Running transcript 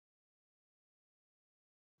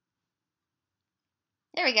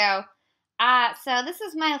There we go. So this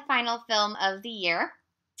is my final film of the year.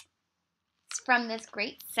 It's from this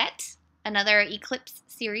great set, another Eclipse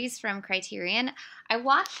series from Criterion. I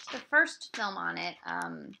watched the first film on it,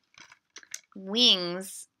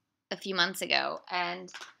 Wings, a few months ago,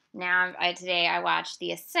 and now today I watched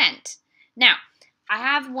The Ascent. Now, I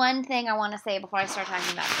have one thing I want to say before I start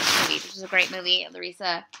talking about this movie. This is a great movie.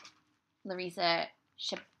 Larisa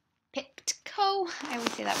Shepitko. I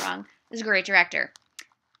always say that wrong. This is a great director.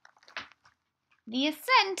 The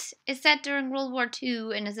Ascent is set during World War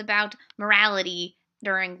II and is about morality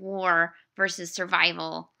during war versus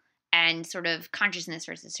survival and sort of consciousness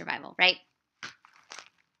versus survival, right?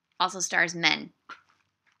 Also stars men.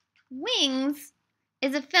 Wings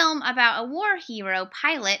is a film about a war hero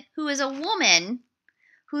pilot who is a woman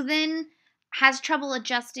who then has trouble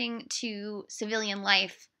adjusting to civilian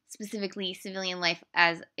life, specifically civilian life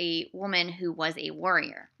as a woman who was a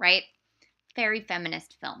warrior, right? Very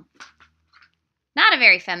feminist film. Not a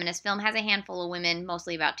very feminist film, has a handful of women,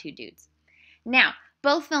 mostly about two dudes. Now,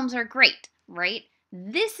 both films are great, right?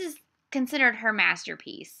 This is considered her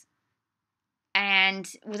masterpiece and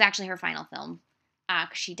was actually her final film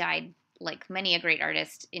because she died, like many a great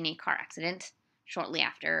artist, in a car accident shortly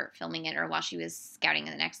after filming it or while she was scouting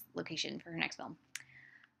in the next location for her next film.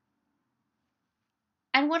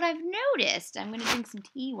 And what I've noticed, I'm going to drink some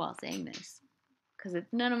tea while saying this because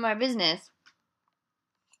it's none of my business,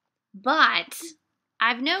 but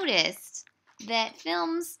I've noticed that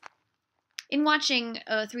films, in watching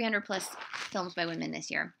 300 plus films by women this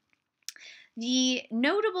year, the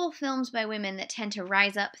notable films by women that tend to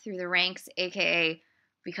rise up through the ranks, aka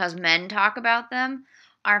because men talk about them,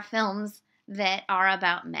 are films that are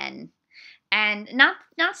about men. And not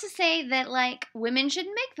to say that like women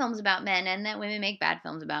shouldn't make films about men and that women make bad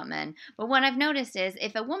films about men. But what I've noticed is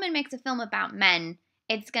if a woman makes a film about men,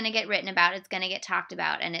 it's going to get written about, it's going to get talked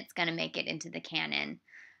about, and it's going to make it into the canon.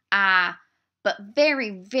 But very,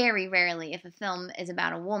 very rarely, if a film is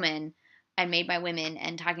about a woman and made by women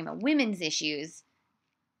and talking about women's issues,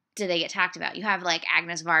 do they get talked about. You have like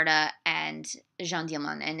Agnes Varda and Jean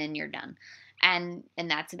Diamant, and then you're done. And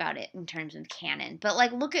that's about it in terms of canon. But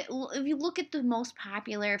like, if you look at the most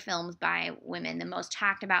popular films by women, the most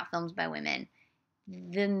talked about films by women,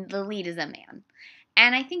 then the lead is a man.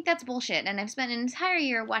 And I think that's bullshit. And I've spent an entire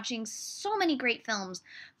year watching so many great films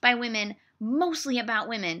by women, mostly about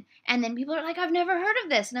women. And then people are like, I've never heard of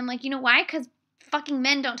this. And I'm like, you know why? Because fucking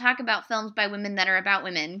men don't talk about films by women that are about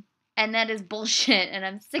women. And that is bullshit. And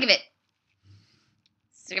I'm sick of it.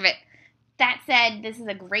 Sick of it. That said, this is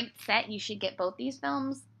a great set. You should get both these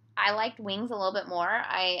films. I liked Wings a little bit more.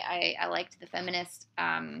 I liked the feminist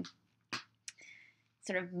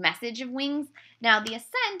sort of message of Wings. Now, The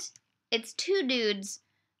Ascent, it's two dudes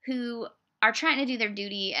who are trying to do their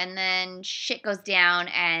duty, and then shit goes down,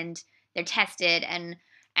 and they're tested, and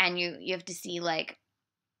you have to see like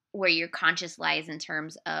where your conscience lies in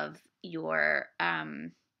terms of your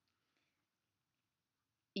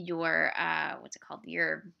what's it called,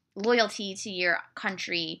 your loyalty to your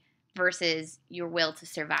country versus your will to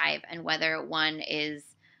survive, and whether one is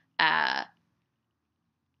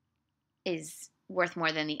worth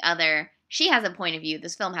more than the other. She has a point of view.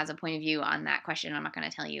 This film has a point of view on that question. I'm not going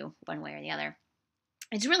to tell you one way or the other.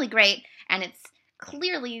 It's really great, and it's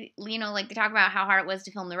clearly, you know, like they talk about how hard it was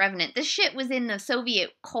to film The Revenant. This shit was in the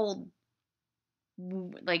Soviet cold,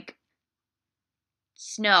 like,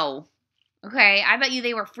 snow. Okay, I bet you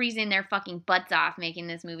they were freezing their fucking butts off making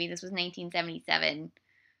this movie. This was 1977.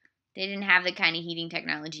 They didn't have the kind of heating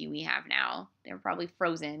technology we have now. They were probably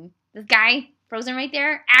frozen. This guy, frozen right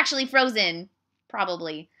there, actually frozen,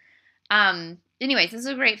 probably. Anyways, this is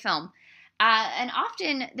a great film. And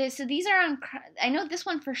often, these are on, I know this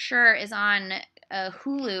one for sure is on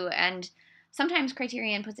Hulu, and sometimes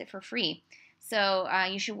Criterion puts it for free. So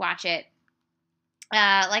you should watch it.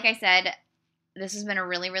 Like I said, this has been a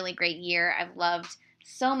really, really great year. I've loved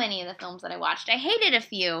so many of the films that I watched. I hated a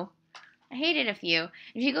few. If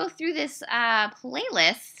you go through this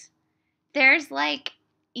playlist, there's like,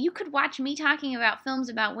 you could watch me talking about films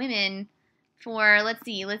about women for, let's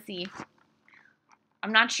see.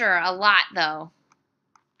 I'm not sure. A lot, though.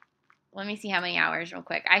 Let me see how many hours real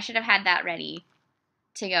quick. I should have had that ready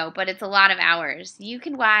to go, but it's a lot of hours. You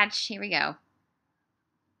can watch, here we go.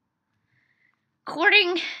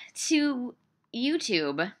 According to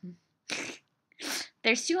YouTube,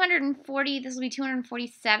 there's 240, this will be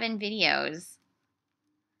 247 videos.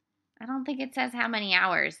 I don't think it says how many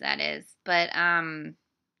hours that is, but I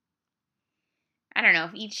don't know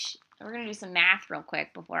if we're going to do some math real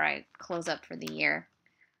quick before I close up for the year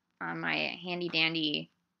on my handy dandy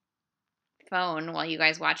phone while you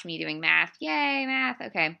guys watch me doing math. Yay, math.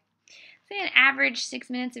 Okay. Say an average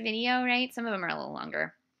 6 minutes of video, right? Some of them are a little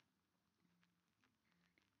longer.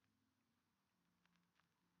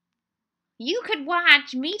 You could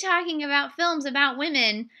watch me talking about films about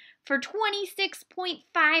women for 26.5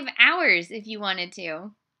 hours if you wanted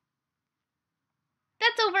to.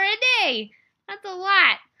 That's over a day. That's a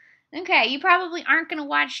lot. Okay, you probably aren't going to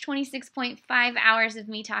watch 26.5 hours of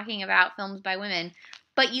me talking about films by women,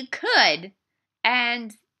 but you could,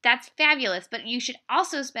 and that's fabulous. But you should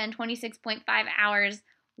also spend 26.5 hours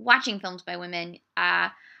watching films by women.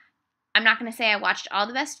 I'm not going to say I watched all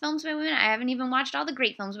the best films by women. I haven't even watched all the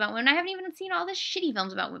great films about women. I haven't even seen all the shitty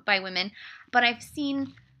films by women, but I've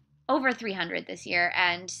seen over 300 this year,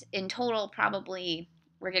 and in total, probably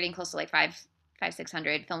we're getting close to like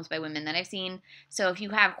 600 films by women that I've seen. So if you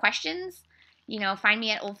have questions, find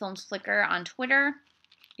me at Old Films Flicker on Twitter.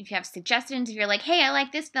 If you have suggestions, if you're like, hey, I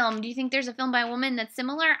like this film, do you think there's a film by a woman that's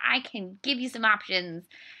similar? I can give you some options.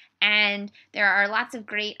 And there are lots of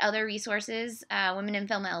great other resources. Women in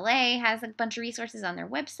Film LA has a bunch of resources on their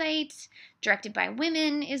website. Directed by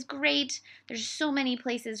Women is great. There's so many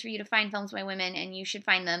places for you to find films by women, and you should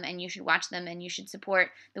find them, and you should watch them, and you should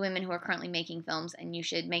support the women who are currently making films, and you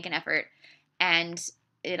should make an effort, and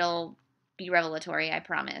it'll be revelatory, I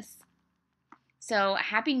promise. So,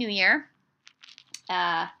 Happy New Year.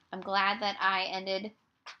 I'm glad that I ended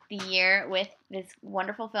the year with this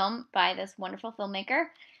wonderful film by this wonderful filmmaker.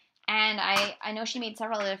 And I know she made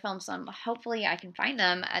several other films, so hopefully I can find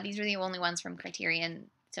them. These are the only ones from Criterion,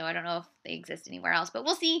 so I don't know if they exist anywhere else, but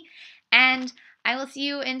we'll see. And I will see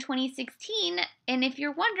you in 2016. And if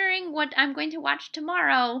you're wondering what I'm going to watch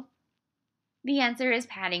tomorrow, the answer is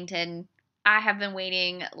Paddington. I have been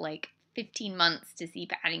waiting like 15 months to see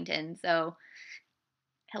Paddington, so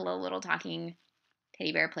hello, little talking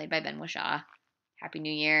teddy bear played by Ben Whishaw. Happy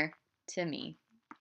New Year to me.